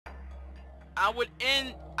I would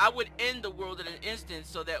end the world in an instant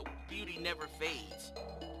so that beauty never fades.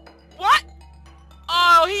 What?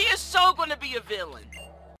 Oh, he is so gonna be a villain.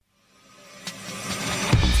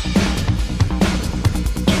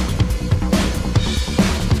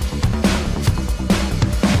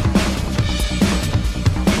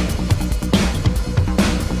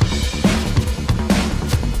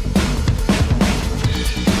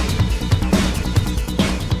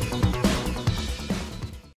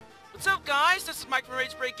 This is Mike from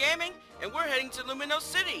Ragebreak Gaming, and we're heading to Lumiose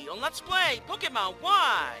City on Let's Play Pokemon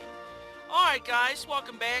Y. Alright guys,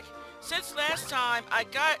 welcome back. Since last time, I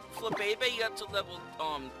got Flabebe up to level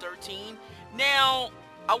 13. Now,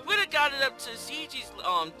 I would have got it up to Siege's,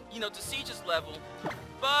 to Siege's level,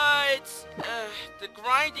 but the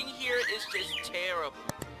grinding here is just terrible.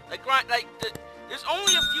 There's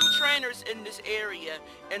only a few trainers in this area,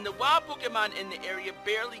 and the wild Pokemon in the area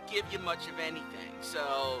barely give you much of anything,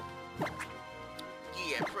 so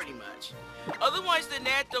yeah, pretty much. Otherwise than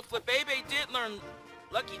that, though, Flabebe did learn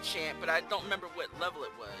Lucky Chant, but I don't remember what level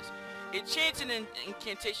it was. It chants an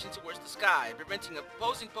incantation towards the sky, preventing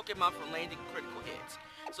opposing Pokemon from landing critical hits.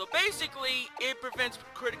 So basically, it prevents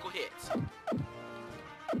critical hits.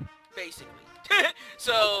 Basically.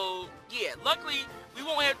 So, yeah, luckily, we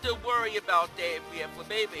won't have to worry about that if we have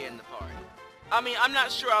Flabebe in the party. I mean, I'm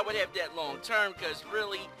not sure I would have that long term, because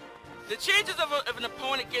really, the chances of an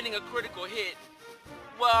opponent getting a critical hit,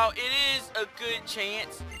 well, it is a good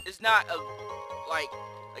chance. It's not a, like,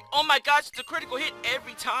 oh my gosh, it's a critical hit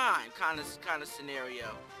every time kind of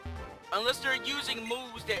scenario. Unless they're using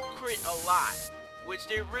moves that crit a lot, which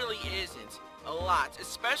there really isn't a lot,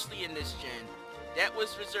 especially in this gen. That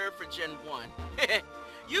was reserved for Gen 1.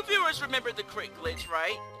 You viewers remember the crit glitch,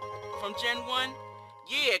 right? From Gen 1?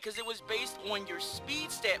 Yeah, because it was based on your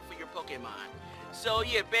speed stat for your Pokemon. So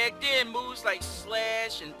yeah, back then, moves like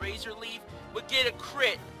Slash and Razor Leaf would get a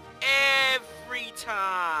crit every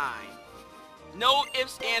time. No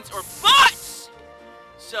ifs, ands, or buts!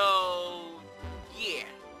 So, yeah,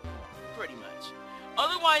 pretty much.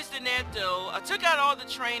 Otherwise than that, though, I took out all the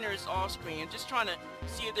trainers off screen, just trying to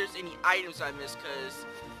see if there's any items I missed, because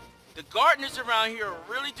the gardeners around here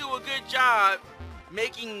really do a good job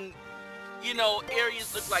making,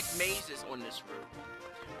 areas look like mazes on this route.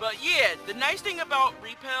 But yeah, the nice thing about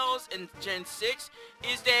repels in Gen 6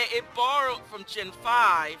 is that it borrowed from Gen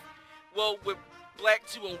 5, well, with Black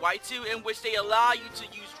 2 and White 2, in which they allow you to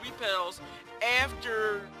use repels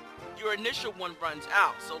after your initial one runs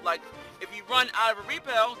out. So like, if you run out of a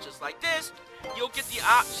repel, just like this, you'll get the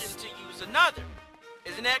option to use another.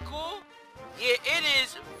 Isn't that cool? Yeah, it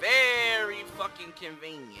is very fucking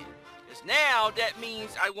convenient. Because now, that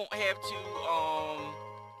means I won't have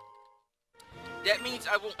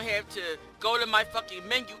to, go to my fucking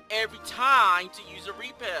menu every time to use a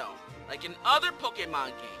repel, like in other Pokemon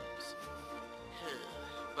games.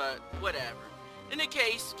 But, whatever. In any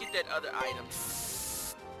case, get that other item.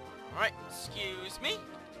 Alright, excuse me.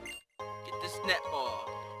 Get this netball.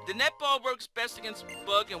 The netball works best against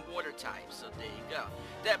bug and water types, so there you go.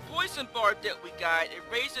 That poison barb that we got, it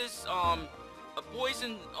raises, a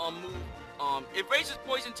poison, move, it raises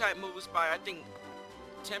poison type moves by, I think,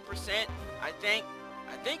 10%, I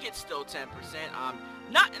think it's still 10%. I'm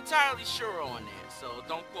not entirely sure on that, so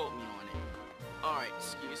don't quote me on it. Alright,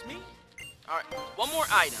 excuse me. Alright, one more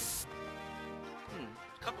item.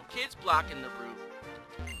 A couple kids blocking the route.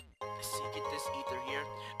 Let's see, get this ether here.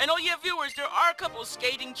 And oh yeah, viewers, there are a couple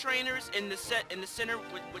skating trainers in the center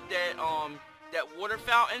with that water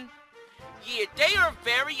fountain. Yeah, they are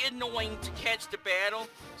very annoying to catch the battle,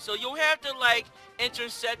 so you'll have to, like,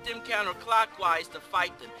 intercept them counterclockwise to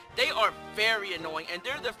fight them. They are very annoying, and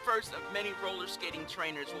they're the first of many roller skating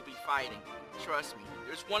trainers we'll be fighting. Trust me.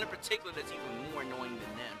 There's one in particular that's even more annoying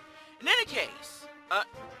than them. In any case,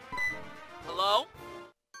 hello?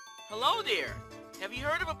 Hello there. Have you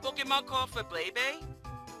heard of a Pokemon called Flabebe?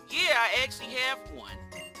 Yeah, I actually have one.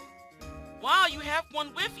 Wow, you have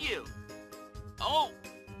one with you. Oh,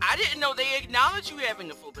 I didn't know they acknowledge you having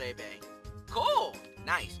a Flabebe. Cool.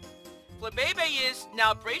 Nice. Flabebe is,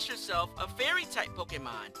 now brace yourself, a fairy-type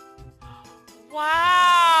Pokemon.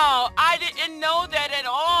 Wow! I didn't know that at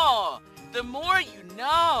all. The more you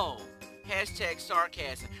know. Hashtag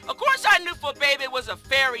sarcasm. Of course I knew Flabebe was a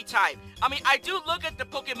fairy-type. I mean, I do look at the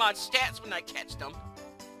Pokemon stats when I catch them.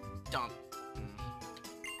 Dumb.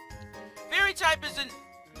 Fairy-type isn't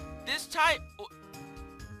this type.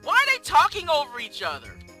 Why are they talking over each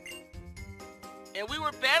other? And we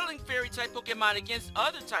were battling fairy-type Pokemon against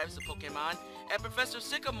other types of Pokemon at Professor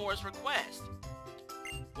Sycamore's request.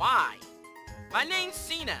 Why? My name's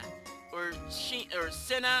Sina, or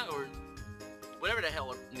Sina, or whatever the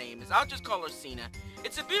hell her name is. I'll just call her Sina.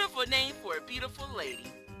 It's a beautiful name for a beautiful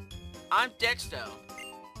lady. I'm Dexio.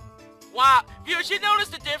 Wow, viewers, you notice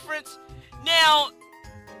the difference? Now,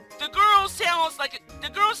 the girl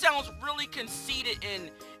sounds really conceited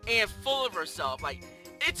and full of herself. Like,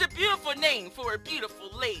 it's a beautiful name for a beautiful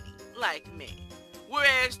lady like me.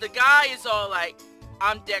 Whereas the guy is all like,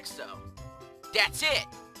 I'm Dexio. That's it.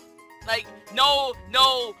 Like, no,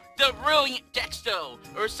 the brilliant Dexio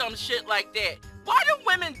or some shit like that. Why do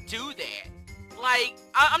women do that? Like,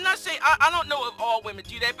 I'm not saying, I don't know if all women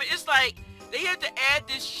do that, but it's like, they have to add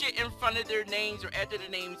this shit in front of their names or after their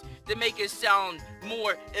names to make it sound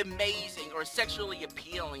more amazing or sexually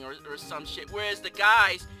appealing or some shit. Whereas the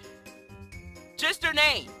guys, just their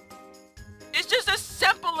name. It's just as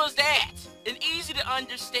simple as that and easy to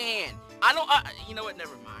understand. You know what,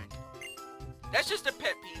 never mind. That's just a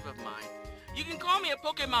pet peeve of mine. You can call me a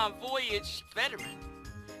Pokemon Voyage veteran.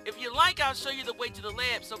 If you like, I'll show you the way to the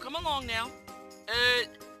lab, so come along now.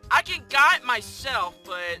 I can guide myself,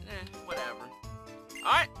 but whatever.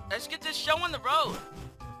 Alright, let's get this show on the road.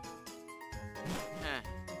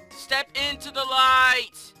 Step into the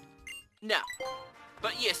light. No.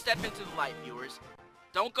 But yeah, step into the light, viewers.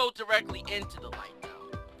 Don't go directly into the light,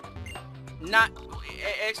 though.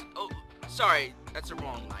 Sorry, that's the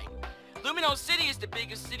wrong light. Lumiose City is the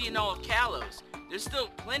biggest city in all of Kalos. There's still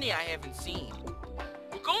plenty I haven't seen.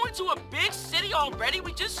 We're going to a big city already?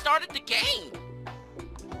 We just started the game.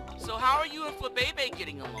 So how are you and Flabébé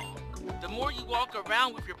getting along? The more you walk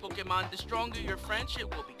around with your Pokemon, the stronger your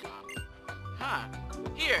friendship will become. Huh.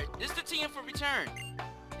 Here, this is the TM for return.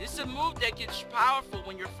 This is a move that gets powerful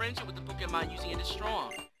when your friendship with the Pokemon using it is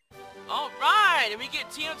strong. Alright, and we get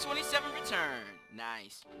TM27 return.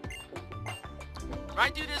 Nice.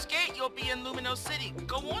 Right through this gate, you'll be in Lumiose City.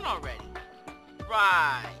 Go on already.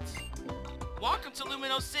 Right. Welcome to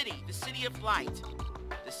Lumiose City, the City of Light.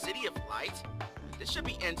 The City of Light? This should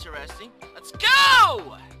be interesting. Let's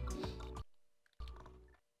go!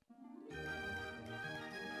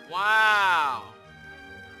 Wow.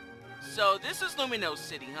 So this is Lumiose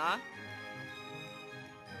City, huh?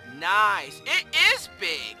 Nice. It is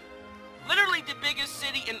big. Literally the biggest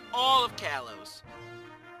city in all of Kalos.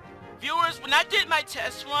 Viewers, when I did my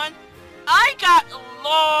test run, I got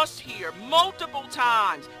lost here multiple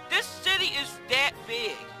times. This city is that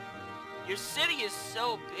big. Your city is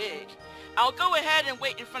so big. I'll go ahead and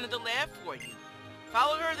wait in front of the lab for you.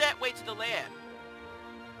 Follow her that way to the lab.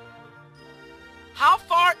 How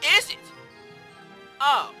far is it?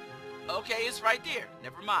 Oh, okay, it's right there.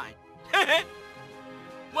 Never mind.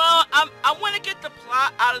 Well, I want to get the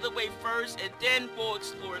plot out of the way first, and then we'll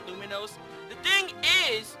explore Lumiose. The thing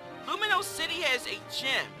is, Lumiose City has a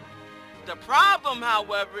gym. The problem,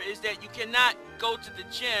 however, is that you cannot go to the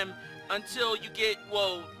gym until you get,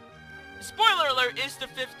 well, spoiler alert, it's the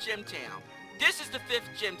 5th gym town. This is the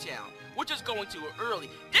 5th gym town. We're just going to it early.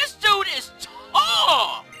 This dude is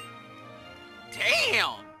tall!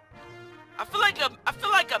 Damn! I feel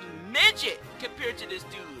like a midget compared to this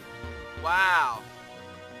dude. Wow.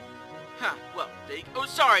 Huh, well, there you go. Oh,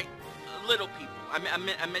 sorry, little people. I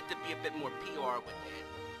meant to be a bit more PR with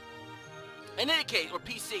that. In any case, or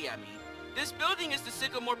PC, I mean. This building is the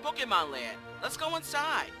Sycamore Pokemon Land. Let's go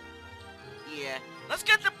inside. Yeah, let's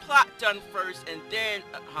get the plot done first, and then,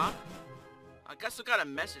 huh? I guess I got a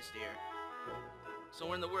message there.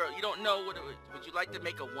 So in the world, you don't know would you like to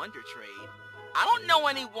make a wonder trade? I don't know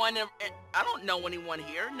anyone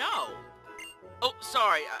here, no. Oh,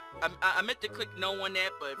 sorry, I meant to click no on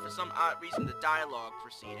that, but for some odd reason the dialogue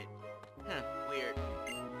proceeded. Weird.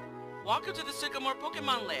 Welcome to the Sycamore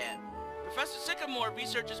Pokemon Lab. Professor Sycamore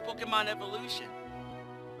researches Pokemon evolution.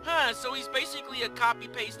 Huh, so he's basically a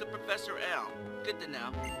copy-paste of Professor L. Good to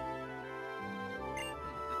know.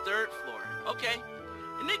 The 3rd floor. Okay.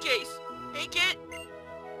 In any case, hey kid!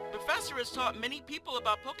 Professor has taught many people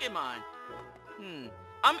about Pokemon.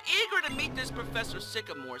 I'm eager to meet this Professor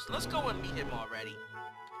Sycamore, so let's go and meet him already.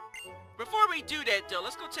 Before we do that, though,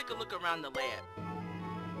 let's go take a look around the lab.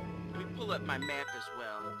 Let me pull up my map as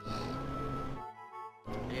well.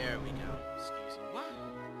 There we go. Excuse me. What?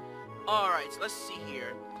 Alright, so let's see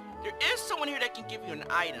here. There is someone here that can give you an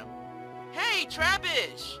item. Hey,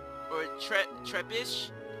 Trubbish! Or Trubbish?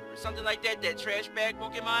 Or something like that, that trash bag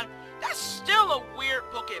Pokemon. That's still a weird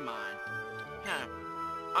Pokemon. Huh.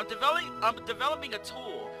 I'm developing a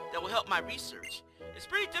tool that will help my research. It's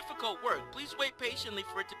pretty difficult work. Please wait patiently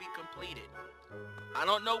for it to be completed. I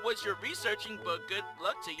don't know what you're researching, but good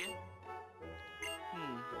luck to you.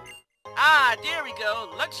 Ah, there we go.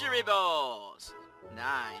 Luxury balls.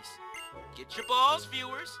 Nice. Get your balls,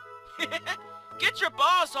 viewers. Get your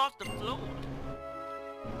balls off the floor.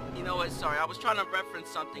 You know what? Sorry, I was trying to reference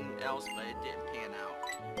something else, but it didn't pan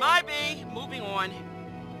out. My B, moving on.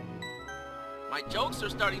 My jokes are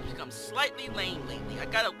starting to become slightly lame lately. I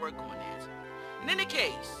gotta work on that. In any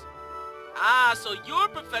case, so you're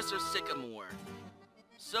Professor Sycamore.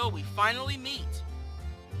 So we finally meet.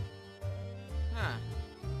 Huh.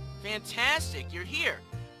 Fantastic, you're here.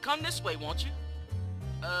 Come this way, won't you?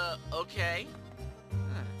 Okay.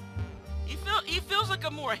 Huh. He feels like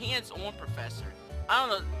a more hands-on professor. I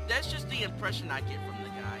don't know, that's just the impression I get from the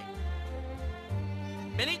guy.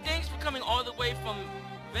 Many thanks for coming all the way from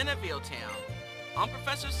Veneville Town. I'm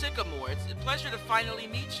Professor Sycamore. It's a pleasure to finally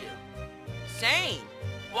meet you. Same.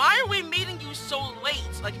 Why are we meeting you so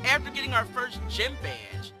late, like after getting our first gym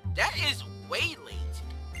badge? That is way late.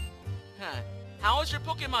 Huh. How is your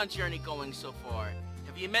Pokemon journey going so far?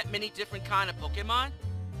 Have you met many different kind of Pokemon?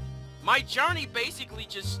 My journey basically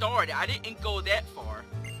just started. I didn't go that far.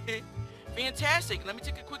 Fantastic. Let me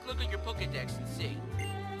take a quick look at your Pokedex and see.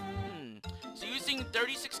 So you're using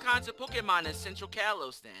 36 kinds of Pokemon in Central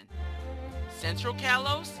Kalos then. Central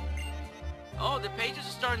Kalos? Oh, the pages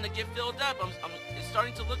are starting to get filled up. It's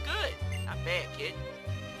starting to look good. Not bad, kid.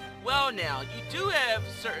 Well now, you do have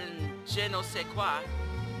certain je ne sais quoi.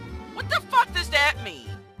 What the fuck does that mean?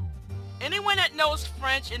 Anyone that knows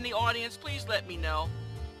French in the audience, please let me know.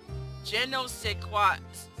 Je ne sais quoi.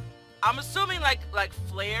 I'm assuming like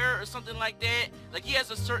flair or something like that. Like he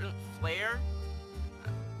has a certain flair.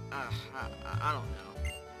 I don't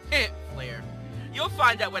know. Flair. You'll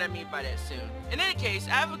find out what I mean by that soon. In any case,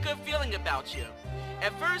 I have a good feeling about you.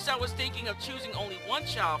 At first, I was thinking of choosing only one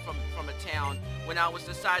child from a town when I was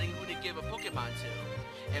deciding who to give a Pokemon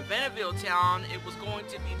to. In Veneville Town, it was going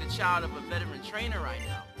to be the child of a veteran trainer I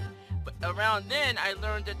know. But around then, I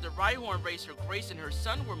learned that the Rhyhorn racer Grace and her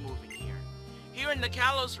son were moving here. Here in the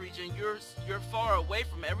Kalos region, you're far away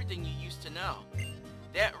from everything you used to know.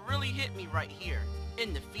 That really hit me right here,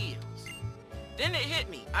 in the fields. Then it hit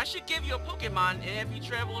me. I should give you a Pokemon and have you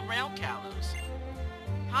travel around Kalos.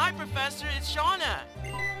 Hi, Professor. It's Shauna.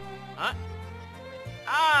 Huh?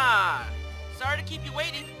 Sorry to keep you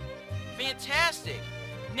waiting. Fantastic.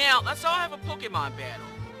 Now, let's all have a Pokemon battle.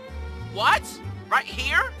 What? Right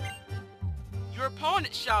here? Your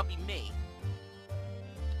opponent shall be me.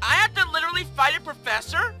 I have to literally fight a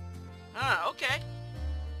professor? Okay.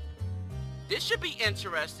 This should be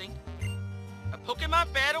interesting. A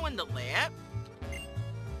Pokemon battle in the lab?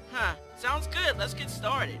 Huh, sounds good. Let's get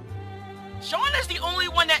started. Shauna's the only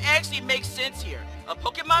one that actually makes sense here. A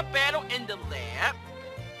Pokemon battle in the lab?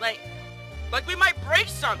 Like we might break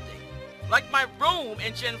something. Like my room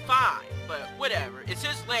in Gen 5. But whatever. It's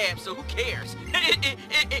his lab, so who cares?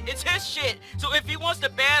 It's his shit. So if he wants to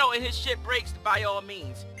battle and his shit breaks, by all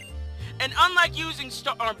means. And unlike using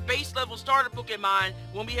our base level starter Pokemon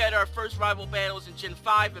when we had our first rival battles in Gen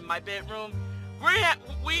 5 in my bedroom,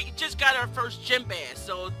 we just got our first gym badge,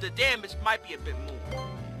 so the damage might be a bit more.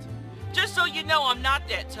 Just so you know, I'm not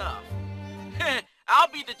that tough. I'll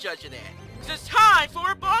be the judge of that. It's time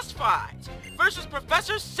for a boss fight versus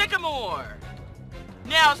Professor Sycamore.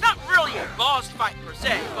 Now, it's not really a boss fight per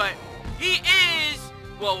se, but he is,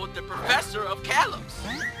 well, the professor of Kalos.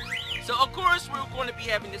 So, of course, we're going to be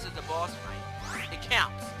having this as a boss fight. It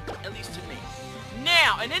counts, at least to me.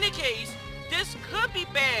 Now, in any case, this could be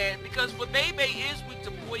bad because Flabébé is weak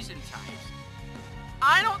to poison types.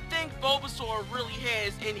 I don't think Bulbasaur really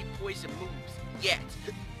has any poison moves yet.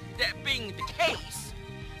 That being the case,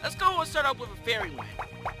 let's go and start off with a Fairy Wind.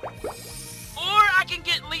 Or I can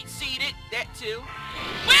get Leech Seeded, that too.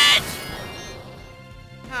 What?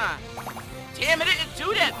 Huh. Damn it, it didn't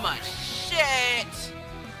do that much. Shit.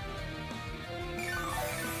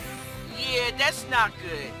 Yeah, that's not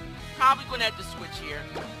good. Probably gonna have to switch here.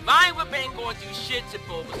 Vine Whip ain't gonna do shit to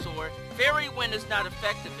Bulbasaur. Fairy Wind is not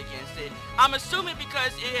effective against it. I'm assuming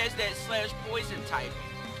because it has that slash poison type.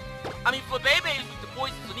 I mean, Flabébé is with the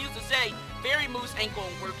poison, so needless to say, Fairy moves ain't gonna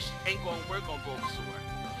work on Bulbasaur.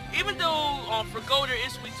 Even though Fregoater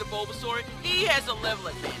is weak to Bulbasaur, he has a level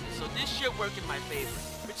advantage, so this should work in my favor.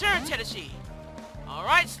 Return Tedashii.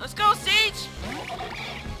 Alright, let's go, Siege!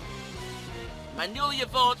 My newly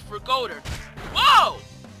evolved Fregoater. Whoa!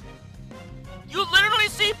 You literally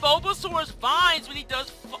see Bulbasaur's vines when he does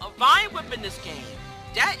Vine Whip in this game.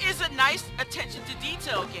 That is a nice attention to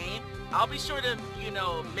detail game. I'll be sure to, you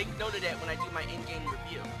know, make note of that when I do my in-game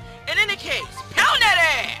review. In any case, pound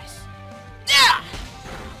that ass! Yeah!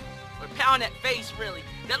 Or pound that face, really.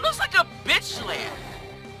 That looks like a bitch slap.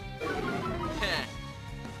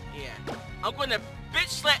 Yeah. I'm gonna bitch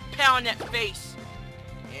slap pound that face.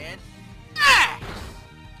 And... ah!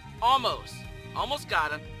 Almost. Almost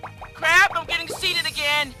got him. Crap, I'm getting seated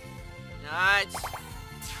again. Nuts.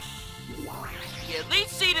 Yeah, Leech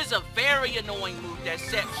Seed is a very annoying move that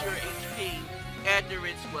sets your HP after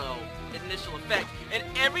its, well, initial effect. And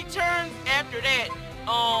every turn after that,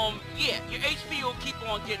 yeah, your HP will keep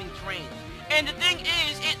on getting drained. And the thing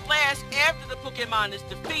is, it lasts after the Pokemon is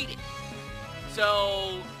defeated.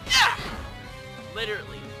 So, yeah,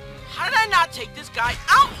 literally. How did I not take this guy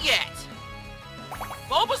out yet?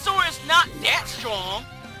 Bulbasaur is not that strong.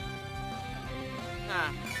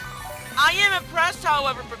 Huh. I am impressed,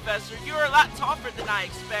 however, Professor. You're a lot tougher than I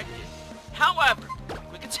expected. However,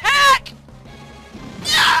 quick attack!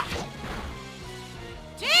 Yeah!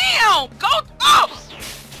 Damn! Go! Oh!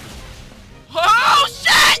 Oh,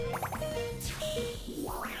 shit!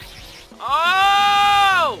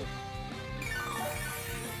 Oh!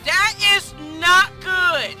 That is not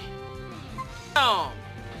good. Oh.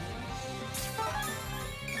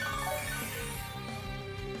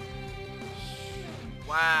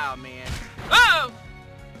 Wow, man. Oh!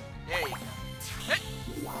 There you go. Hey.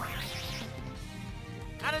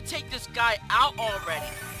 Gotta take this guy out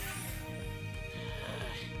already.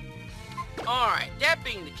 Alright, that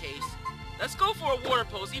being the case, let's go for a water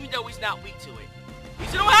pose, even though he's not weak to it.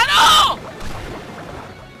 He's no handle!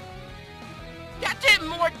 That did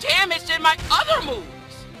more damage than my other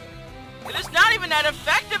moves. And it's not even that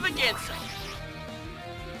effective against him.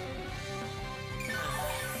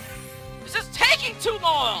 This is taking too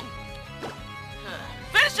long!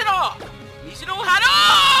 Finish it off! Mizuno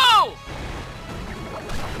Hado!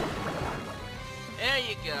 There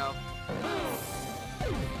you go.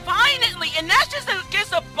 Finally! And that's just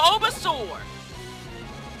against a Bulbasaur!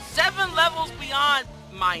 7 levels beyond,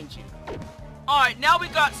 mind you. Alright, now we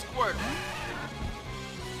got Squirtle.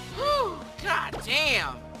 Whew, god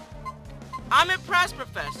damn. I'm impressed,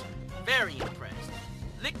 Professor. Very impressed.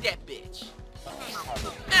 Lick that bitch.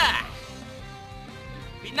 Ah!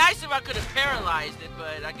 Be nice if I could have paralyzed it,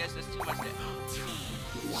 but I guess that's too much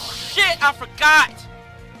there. Shit, I forgot!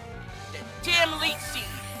 That damn Leech Seed.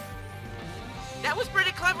 That was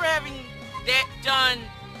pretty clever having that done,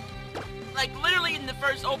 like, literally in the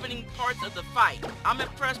first opening parts of the fight. I'm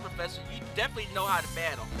impressed, Professor. You definitely know how to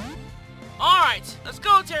battle. Alright, let's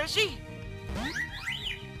go, Terashi.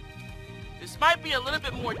 This might be a little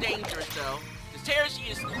bit more dangerous, though, because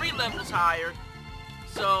Terashi is 3 levels higher,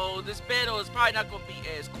 so this battle is probably not going to be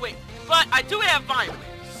as quick. But I do have Vine Whip,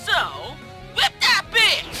 so whip that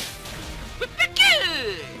bitch! Whip it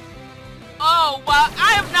good! Oh, wow,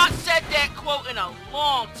 I have not said that quote in a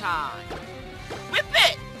long time. Whip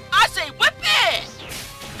it! I say whip it!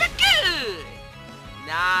 Whip it good!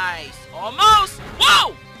 Nice. Almost.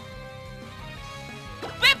 Whoa!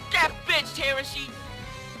 Whip that bitch, Terashi!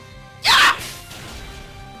 Yeah!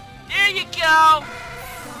 There you go!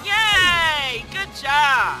 Yay! Good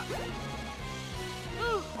job!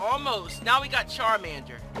 Whew, almost. Now we got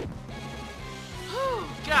Charmander. Whew,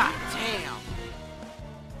 god damn.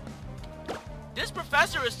 This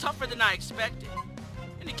professor is tougher than I expected.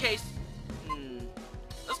 In the case,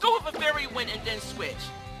 let's go with a Fairy Wind and then switch.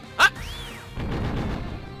 Huh?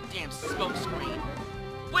 Damn smoke screen.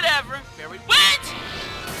 Whatever. Fairy Wind!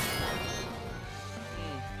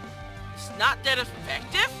 It's not that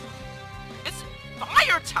effective. It's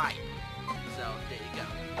fire type. So, there you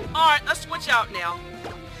go. Alright, let's switch out now.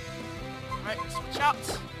 Alright, let's switch out.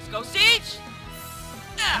 Let's go Siege!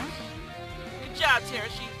 Yeah. Good job,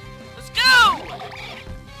 Terashi. Let's go!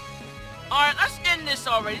 Alright, let's end this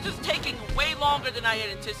already. This is taking way longer than I had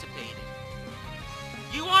anticipated.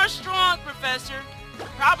 You are strong, Professor.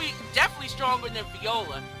 Probably, definitely stronger than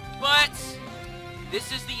Viola. But,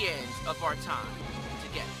 this is the end of our time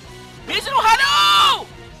together. Mizuno Hado!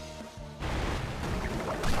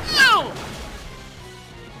 No!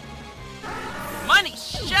 Money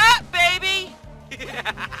shot, baby!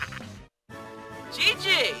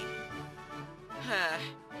 GG!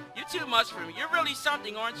 You're too much for me. You're really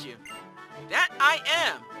something, aren't you? That I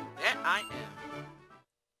am. That I am.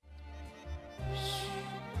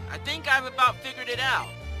 I think I've about figured it out.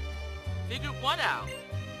 Figured what out?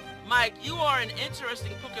 Mike, you are an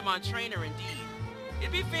interesting Pokemon trainer indeed.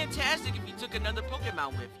 It'd be fantastic if you took another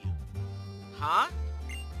Pokemon with you. Huh?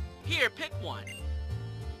 Here, pick one.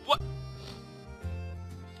 What?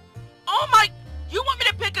 Oh my... You want me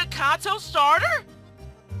to pick a Kanto starter?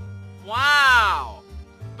 Wow.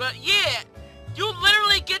 But yeah, you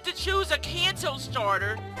literally get to choose a Kanto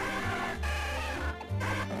starter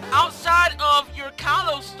outside of your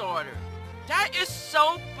Kanto starter. That is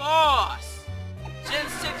so boss. Gen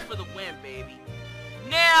 6 for the win, baby.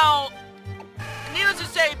 Now, needless to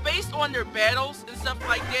say, based on their battles and stuff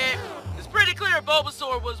like that, it's pretty clear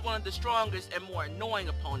Bulbasaur was one of the strongest and more annoying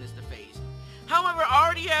opponents to face. However, I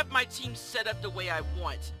already have my team set up the way I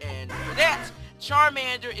want, and for that,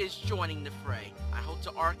 Charmander is joining the fray. I hope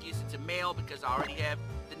to Arceus it's a male because I already have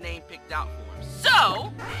the name picked out for him.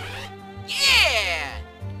 So, yeah!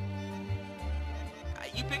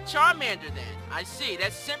 You picked Charmander then. I see,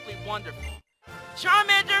 that's simply wonderful.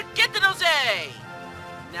 Charmander, get to those A!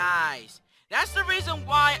 Nice. That's the reason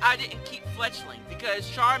why I didn't keep Fletchling, because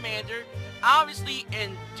Charmander, obviously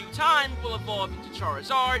in due time, will evolve into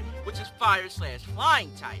Charizard, which is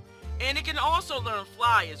Fire/Flying type. And it can also learn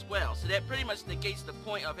Fly as well, so that pretty much negates the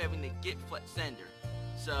point of having to get Fletchender.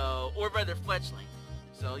 So, or rather Fletchling.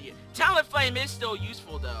 So yeah, Talonflame is still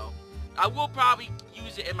useful though. I will probably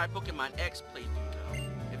use it in my Pokemon X playthrough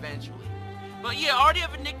though, eventually. But yeah, I already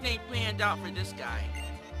have a nickname planned out for this guy.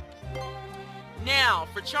 Now,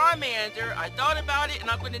 for Charmander, I thought about it and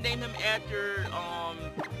I'm going to name him after,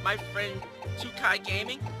 my friend 2Kai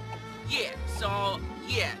Gaming. Yeah, so,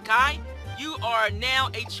 yeah, Kai, you are now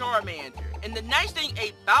a Charmander. And the nice thing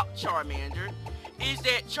about Charmander is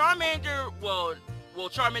that Charmander, well,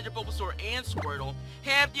 Charmander, Bulbasaur, and Squirtle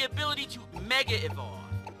have the ability to Mega Evolve.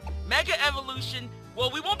 Mega Evolution, well,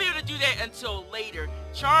 we won't be able to do that until later.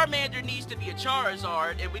 Charmander needs to be a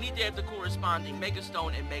Charizard, and we need to have the corresponding Mega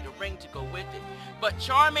Stone and Mega Ring to go with it. But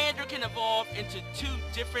Charmander can evolve into 2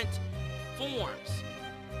 different forms.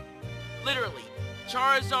 Literally,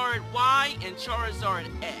 Charizard Y and Charizard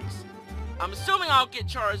X. I'm assuming I'll get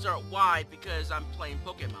Charizard Y because I'm playing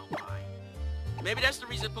Pokemon Y. Maybe that's the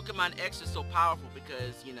reason Pokemon X is so powerful,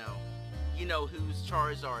 because, you know whose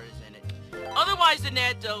Charizard is in it. Otherwise than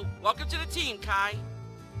that, though, welcome to the team, Kai.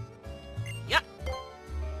 Yep.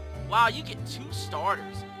 Wow, you get 2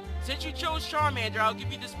 starters. Since you chose Charmander, I'll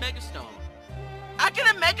give you this Mega Stone. I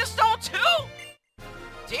get a Mega Stone, too?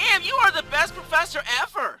 Damn, you are the best professor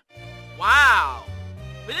ever. Wow.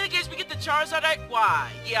 But in any case, we get the Charizard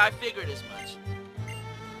Y. Yeah, I figured as much.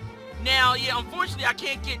 Now, yeah, unfortunately, I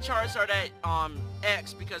can't get Charizard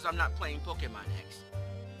X because I'm not playing Pokemon X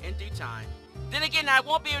in due time. Then again, I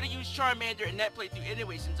won't be able to use Charmander in that playthrough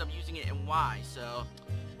anyway since I'm using it in Y, so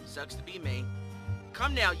sucks to be me.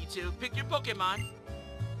 Come now, you two, pick your Pokemon.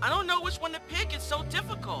 I don't know which one to pick, it's so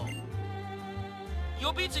difficult.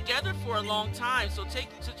 You'll be together for a long time, so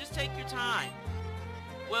just take your time.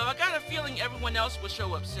 Well, I got a feeling everyone else will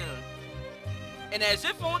show up soon. And as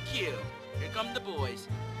if on cue, here come the boys.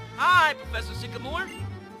 Hi, Professor Sycamore.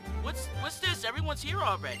 What's this? Everyone's here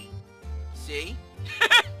already. See?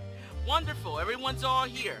 Wonderful, everyone's all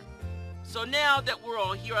here. So now that we're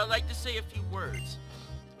all here, I'd like to say a few words.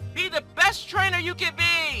 Be the best trainer you can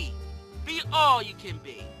be! Be all you can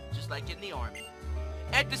be, just like in the army.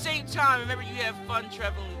 At the same time, remember you have fun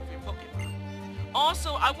traveling with your Pokemon.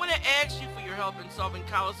 Also, I want to ask you for your help in solving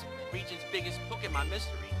Kalos region's biggest Pokemon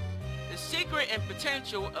mystery. The secret and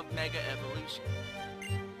potential of Mega Evolution.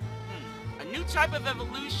 A new type of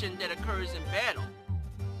evolution that occurs in battle.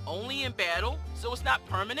 Only in battle, so it's not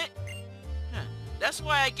permanent? That's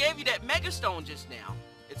why I gave you that Mega Stone just now.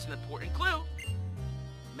 It's an important clue.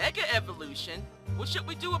 Mega Evolution? What should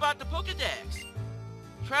we do about the Pokedex?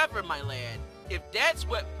 Trevor, my lad, if that's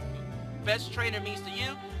what best trainer means to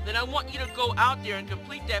you, then I want you to go out there and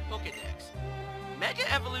complete that Pokedex.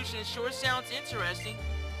 Mega Evolution sure sounds interesting.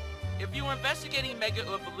 If you're investigating Mega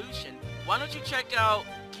Evolution, why don't you check out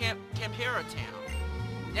Campera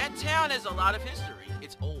Town? That town has a lot of history.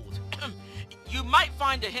 It's old. You might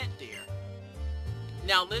find a hint there.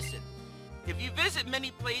 Now listen, if you visit many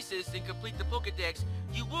places and complete the Pokedex,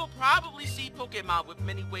 you will probably see Pokemon with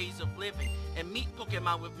many ways of living and meet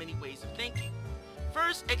Pokemon with many ways of thinking.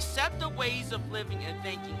 First, accept the ways of living and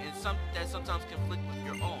thinking that sometimes conflict with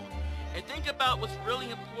your own. And think about what's really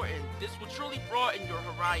important. This will truly broaden your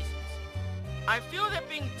horizons. I feel that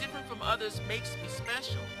being different from others makes me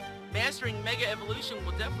special. Mastering Mega Evolution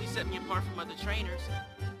will definitely set me apart from other trainers.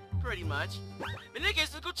 Pretty much. But in any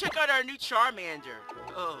case, let's go check out our new Charmander.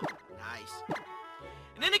 Oh, nice.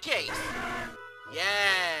 In any case,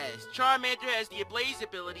 yes, Charmander has the Ablaze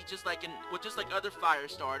ability just like other fire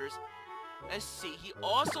starters. Let's see, he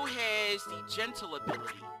also has the Gentle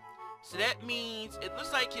ability. So that means it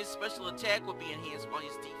looks like his special attack will be enhanced while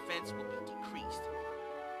his defense will be decreased.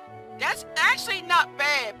 That's actually not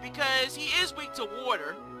bad because he is weak to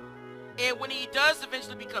water. And when he does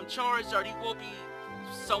eventually become Charizard, he will be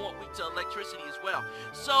somewhat weak to electricity as well.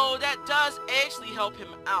 So that does actually help him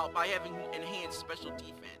out by having enhanced special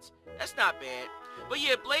defense. That's not bad. But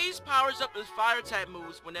yeah, Blaze powers up his fire type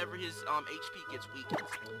moves whenever his HP gets weakened.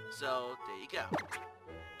 So there you go.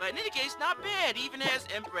 But in any case, not bad. He even has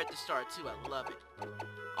Emperor at the start too. I love it.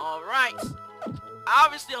 Alright.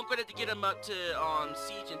 Obviously I'm going to have to get him up to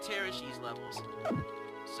Siege and Terrashees levels.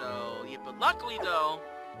 So, yeah, but luckily though,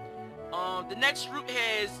 the next route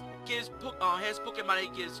has Pokemon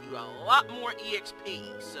that gives you a lot more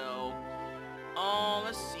EXP. So,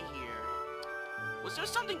 let's see here. Was there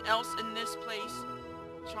something else in this place?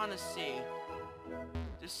 I'm trying to see.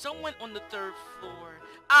 There's someone on the 3rd floor.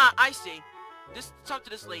 Ah, I see. Talk to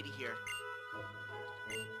this lady here.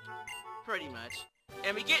 Pretty much.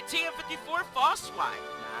 And we get TM54 False Swipe.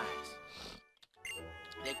 Nice.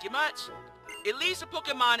 Thank you much. It leaves a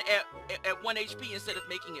Pokemon at 1 HP instead of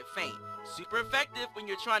making it faint. Super effective when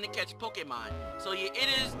you're trying to catch Pokemon. So yeah, it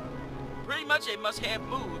is pretty much a must-have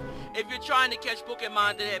move if you're trying to catch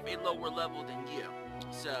Pokemon that have a lower level than you.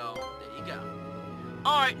 So, there you go.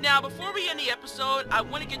 Alright, now before we end the episode, I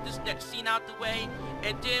want to get this next scene out the way,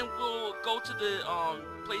 and then we'll go to the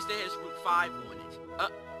place that has Route 5 on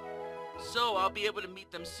it. So I'll be able to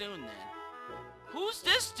meet them soon then. Who's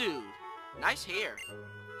this dude? Nice hair.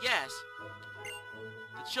 Yes.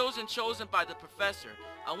 The chosen by the professor.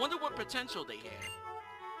 I wonder what potential they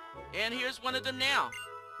have. And here's one of them now.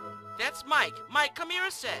 That's Mike. Mike, come here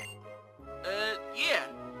a sec. Yeah.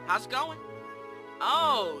 How's it going?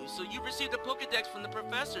 Oh, so you received a Pokedex from the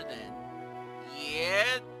professor then?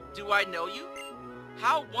 Yeah, do I know you?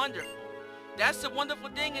 How wonderful. That's a wonderful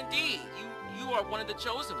thing indeed. You are one of the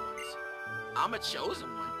chosen ones. I'm a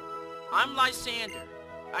chosen one. I'm Lysandre.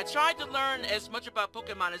 I tried to learn as much about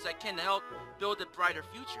Pokemon as I can to help build a brighter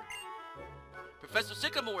future. Professor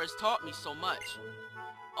Sycamore has taught me so much.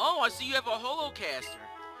 Oh, I see you have a holocaster.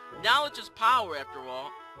 Knowledge is power after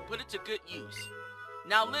all. Put it to good use.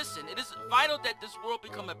 Now listen, it is vital that this world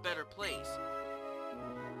become a better place.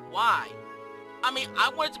 Why? I mean, I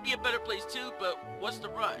want it to be a better place too, but what's the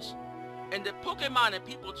rush? And the Pokemon and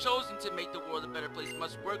people chosen to make the world a better place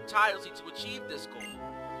must work tirelessly to achieve this goal.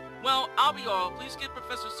 Well, I'll be all. Please give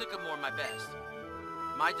Professor Sycamore my best.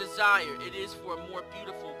 My desire, it is for a more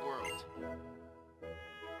beautiful world.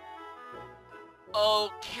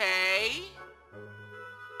 Okay.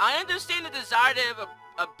 I understand the desire to have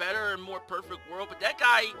a better and more perfect world, but that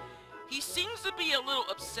guy, he seems to be a little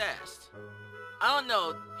obsessed. I don't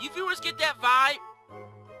know. You viewers get that vibe?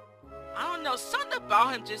 I don't know. Something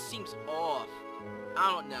about him just seems off.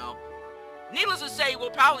 I don't know. Needless to say, we'll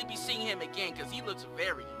probably be seeing him again because he looks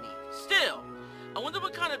very unique. Still, I wonder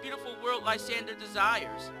what kind of beautiful world Lysandre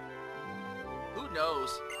desires. Who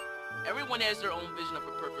knows? Everyone has their own vision of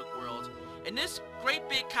a perfect world. In this great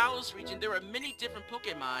big Kalos region, there are many different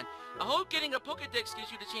Pokemon. I hope getting a Pokedex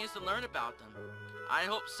gives you the chance to learn about them. I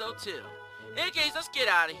hope so too. In any case, let's get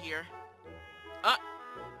out of here.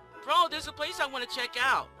 Bro, there's a place I want to check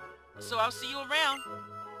out. So I'll see you around.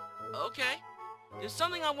 Okay. There's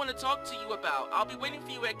something I want to talk to you about. I'll be waiting for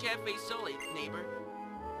you at Cafe Soleil, neighbor.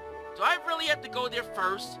 Do I really have to go there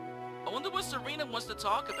first? I wonder what Korrina wants to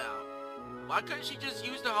talk about. Why couldn't she just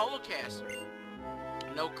use the holocaster?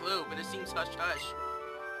 No clue, but it seems hush-hush.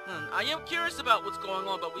 I am curious about what's going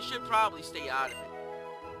on, but we should probably stay out of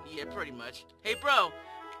it. Yeah, pretty much. Hey, bro.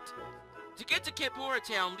 To get to Korrina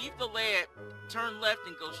Town, leave the lab, turn left,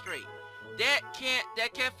 and go straight. That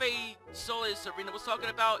Cafe Soleil Korrina was talking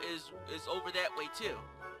about is over that way, too.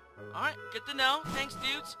 Alright, good to know. Thanks,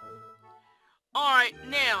 dudes. Alright,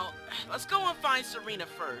 now, let's go and find Korrina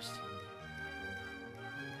first.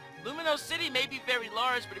 Lumiose City may be very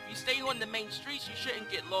large, but if you stay on the main streets, you shouldn't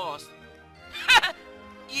get lost.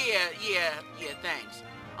 Yeah, thanks.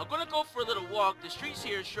 I'm gonna go for a little walk. The streets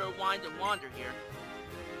here sure wind and wander here.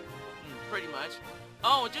 Pretty much.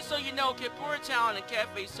 Oh, just so you know, Korrina Town and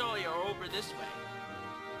Cafe Soleil are over this way.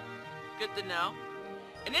 Good to know.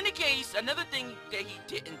 In any case, another thing that he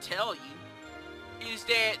didn't tell you is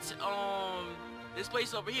that, this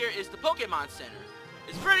place over here is the Pokemon Center.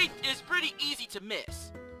 It's pretty easy to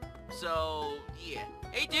miss. So, yeah.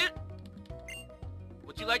 Hey, dude.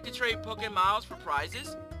 Would you like to trade Pokemiles for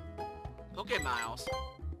prizes? Pokemiles?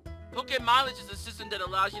 Pokemileage is a system that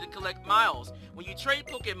allows you to collect miles when you trade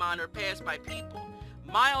Pokemon or pass by people.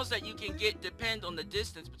 Miles that you can get depend on the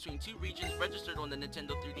distance between two regions registered on the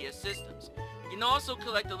Nintendo 3DS systems. You can also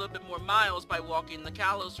collect a little bit more miles by walking the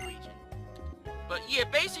Kalos region. But yeah,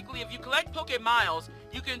 basically, if you collect Pokemiles,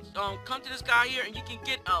 you can come to this guy here and you can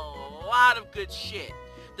get a lot of good shit.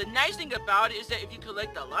 The nice thing about it is that if you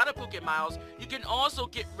collect a lot of Pokemiles, you can also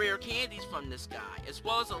get rare candies from this guy, as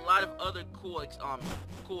well as a lot of other cool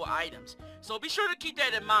items. So be sure to keep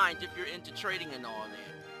that in mind if you're into trading and all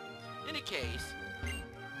that. In any case,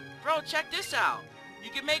 bro, check this out. You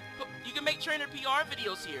can make trainer PR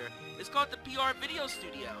videos here. It's called the PR Video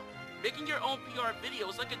Studio. Making your own PR video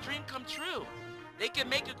is like a dream come true. They can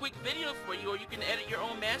make a quick video for you, or you can edit your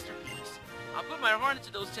own masterpiece. I'll put my heart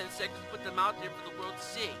into those 10 seconds and put them out there for the world to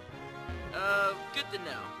see. Good to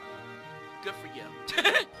know. Good for you.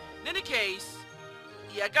 In any case,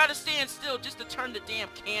 yeah, I gotta stand still just to turn the damn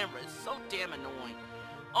camera. It's so damn annoying.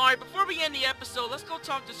 Alright, before we end the episode, let's go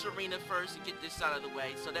talk to Korrina first and get this out of the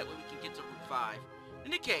way so that way we can get to Route 5.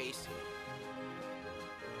 In any case,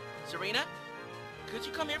 Korrina, could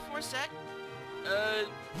you come here for a sec?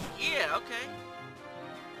 Yeah, okay.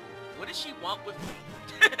 What does she want with me?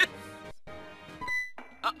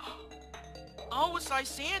 Oh, it's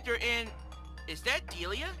Lysandre and... Is that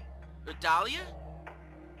Delia? Or Dahlia?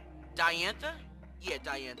 Diantha? Yeah,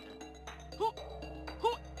 Diantha. Who?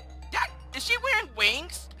 That... Is she wearing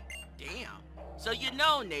wings? Damn. So you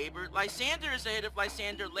know, neighbor, Lysandre is the head of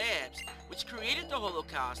Lysandre Labs, which created the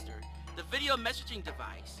Holocaster, the video messaging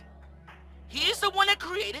device. He's the one that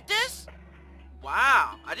created this?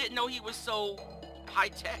 Wow, I didn't know he was so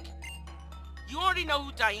high-tech. You already know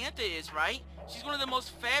who Diantha is, right? She's one of the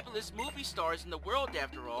most fabulous movie stars in the world,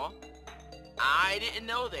 after all. I didn't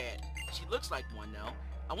know that. She looks like one, though.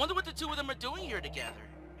 I wonder what the two of them are doing here together.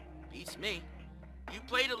 Beats me. You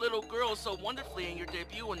played a little girl so wonderfully in your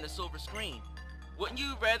debut on the silver screen. Wouldn't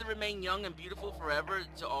you rather remain young and beautiful forever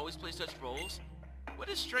to always play such roles? What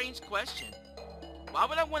a strange question. Why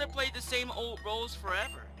would I want to play the same old roles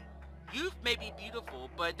forever? Youth may be beautiful,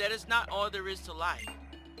 but that is not all there is to life.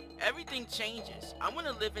 Everything changes. I want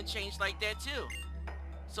to live and change like that too.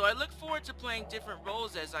 So I look forward to playing different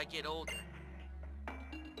roles as I get older.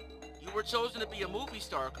 You were chosen to be a movie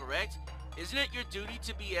star, correct? Isn't it your duty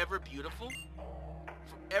to be ever beautiful?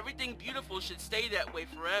 Everything beautiful should stay that way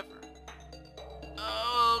forever.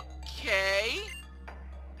 Okay.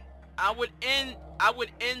 I would end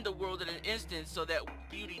the world in an instant so that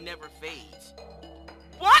beauty never fades.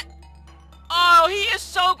 What? Oh, he is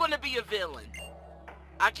so gonna be a villain.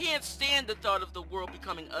 I can't stand the thought of the world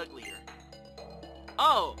becoming uglier.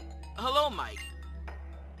 Oh, hello, Mike.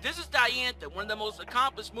 This is Diantha, one of the most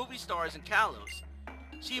accomplished movie stars in Kalos.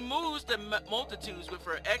 She moves the multitudes with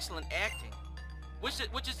her excellent acting, which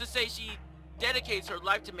is to say she dedicates her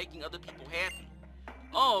life to making other people happy.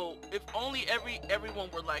 Oh, if only everyone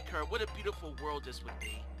were like her, what a beautiful world this would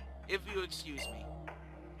be. If you excuse me.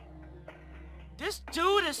 This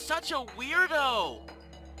dude is such a weirdo.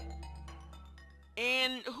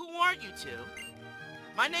 And who are you two?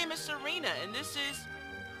 My name is Korrina, and this is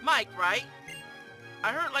Mike, right?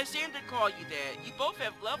 I heard Lysandre call you that. You both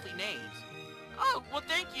have lovely names. Oh, well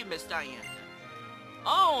thank you, Miss Diantha.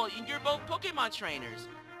 Oh, and you're both Pokemon trainers.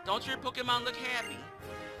 Don't your Pokemon look happy?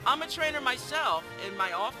 I'm a trainer myself. In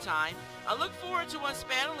my off time, I look forward to us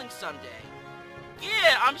battling someday.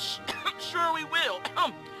 Yeah, I'm sure we will.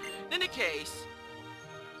 In any case,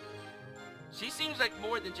 she seems like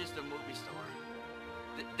more than just a movie star.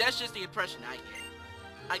 That's just the impression I get.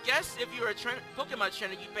 I guess if you're a Pokemon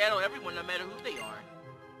trainer, you battle everyone no matter who they are.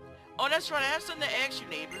 Oh, that's right, I have something to ask you,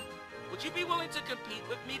 neighbor. Would you be willing to compete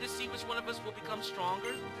with me to see which one of us will become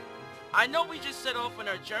stronger? I know we just set off on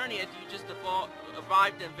our journey after you just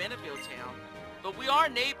arrived in Vanderbilt town, but we are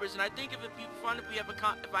neighbors, and I think it would be fun if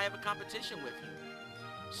I have a competition with you.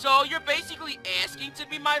 So you're basically asking to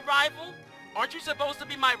be my rival? Aren't you supposed to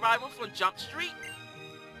be my rival from Jump Street?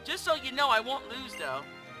 Just so you know, I won't lose, though.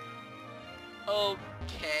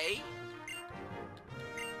 Okay.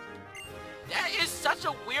 That is such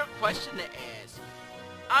a weird question to ask.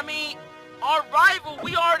 I mean, our rival,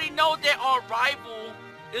 we already know that our rival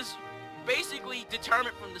is basically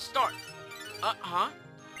determined from the start.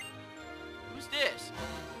 Who's this?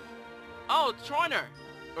 Oh, Troiner,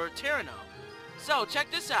 or Tyranno. So, check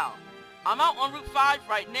this out. I'm out on Route 5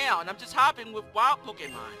 right now, and I'm just hopping with wild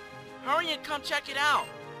Pokemon. Hurry and come check it out.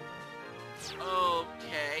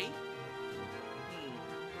 Okay.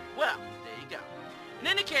 Well, there you go. In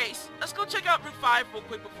any case, let's go check out Route 5 real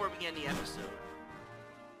quick before we end the episode.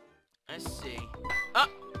 Let's see.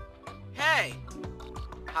 Hey!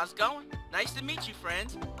 How's it going? Nice to meet you,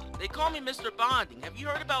 friends. They call me Mr. Bonding. Have you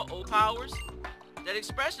heard about O-Powers? That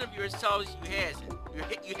expression of yours tells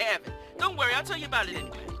you haven't. Don't worry, I'll tell you about it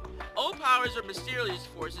anyway. O-Powers are mysterious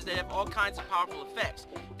forces that have all kinds of powerful effects.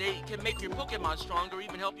 They can make your Pokemon stronger or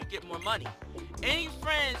even help you get more money. Any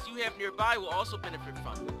friends you have nearby will also benefit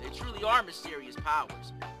from them. They truly are mysterious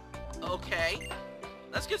powers. Okay,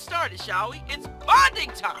 let's get started, shall we? It's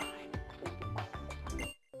bonding time!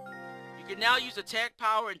 You can now use attack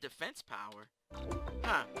power and defense power.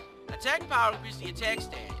 Attack power increases the attack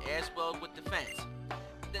stat, as well with defense.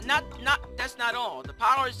 That's not all. The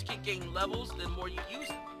powers can gain levels the more you use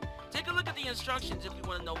them. Take a look at the instructions if you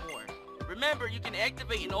want to know more. Remember, you can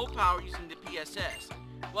activate an old power using the PSS.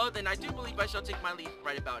 Well then, I do believe I shall take my leave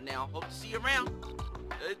right about now. Hope to see you around.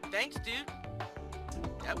 Thanks, dude.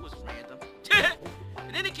 That was random.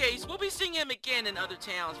 In any case, we'll be seeing him again in other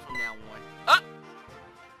towns from now on.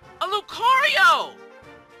 A Lucario!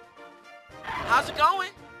 How's it going?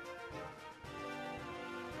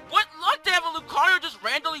 What luck to have a Lucario just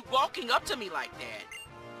randomly walking up to me like that?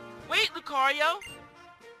 Wait, Lucario?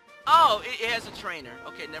 Oh, it has a trainer.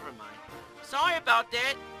 Okay, never mind. Sorry about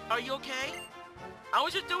that. Are you okay? I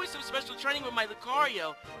was just doing some special training with my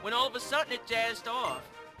Lucario when all of a sudden it jazzed off.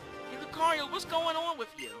 Hey, Lucario, what's going on with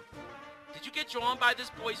you? Did you get drawn by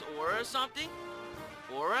this boy's aura or something?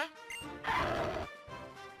 Aura?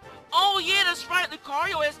 Oh, yeah, that's right.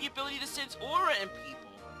 Lucario has the ability to sense aura in people.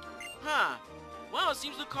 Huh. Well, it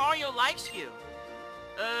seems Lucario likes you.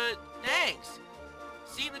 Thanks.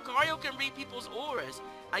 See, Lucario can read people's auras.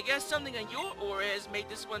 I guess something in your aura has made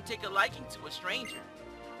this one take a liking to a stranger.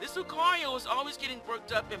 This Lucario is always getting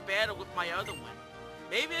worked up in battle with my other one.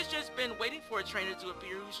 Maybe it's just been waiting for a trainer to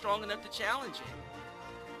appear who's strong enough to challenge it.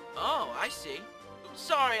 Oh, I see.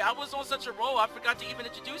 Sorry, I was on such a roll I forgot to even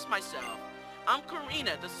introduce myself. I'm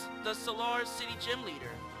Korrina, the Shalour City Gym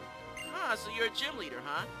Leader. Huh, so you're a gym leader,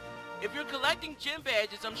 huh? If you're collecting gym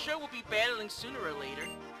badges, I'm sure we'll be battling sooner or later.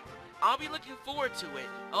 I'll be looking forward to it.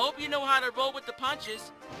 I hope you know how to roll with the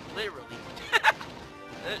punches. Literally.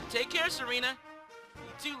 Take care, Serena.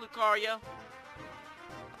 You too, Lucario.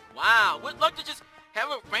 Wow, what luck to just have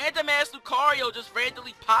a random-ass Lucario just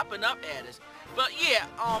randomly popping up at us. But yeah,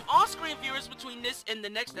 on-screen viewers, between this and the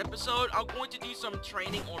next episode, I'm going to do some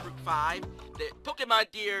training on Route 5 that Pokemon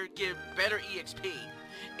Deer give better EXP.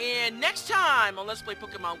 And next time on Let's Play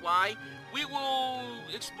Pokemon Y, we will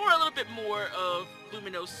explore a little bit more of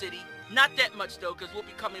Lumiose City. Not that much though, because we'll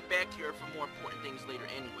be coming back here for more important things later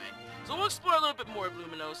anyway. So we'll explore a little bit more of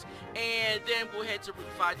Lumiose, and then we'll head to Route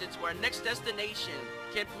 5 to our next destination,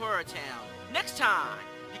 Kanto Town. Next time!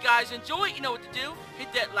 You guys enjoy it, you know what to do.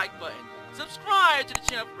 Hit that like button. Subscribe to the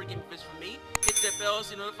channel for getting fish from me. Hit that bell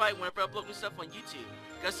so you're notified whenever I upload new stuff on YouTube.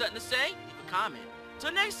 Got something to say? Leave a comment.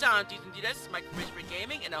 Till next time, dudes and dudettes, this is Mike from Ragebreak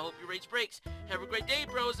Gaming, and I hope your rage breaks. Have a great day,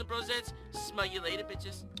 bros and brosettes. Smell you later,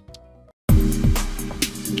 bitches.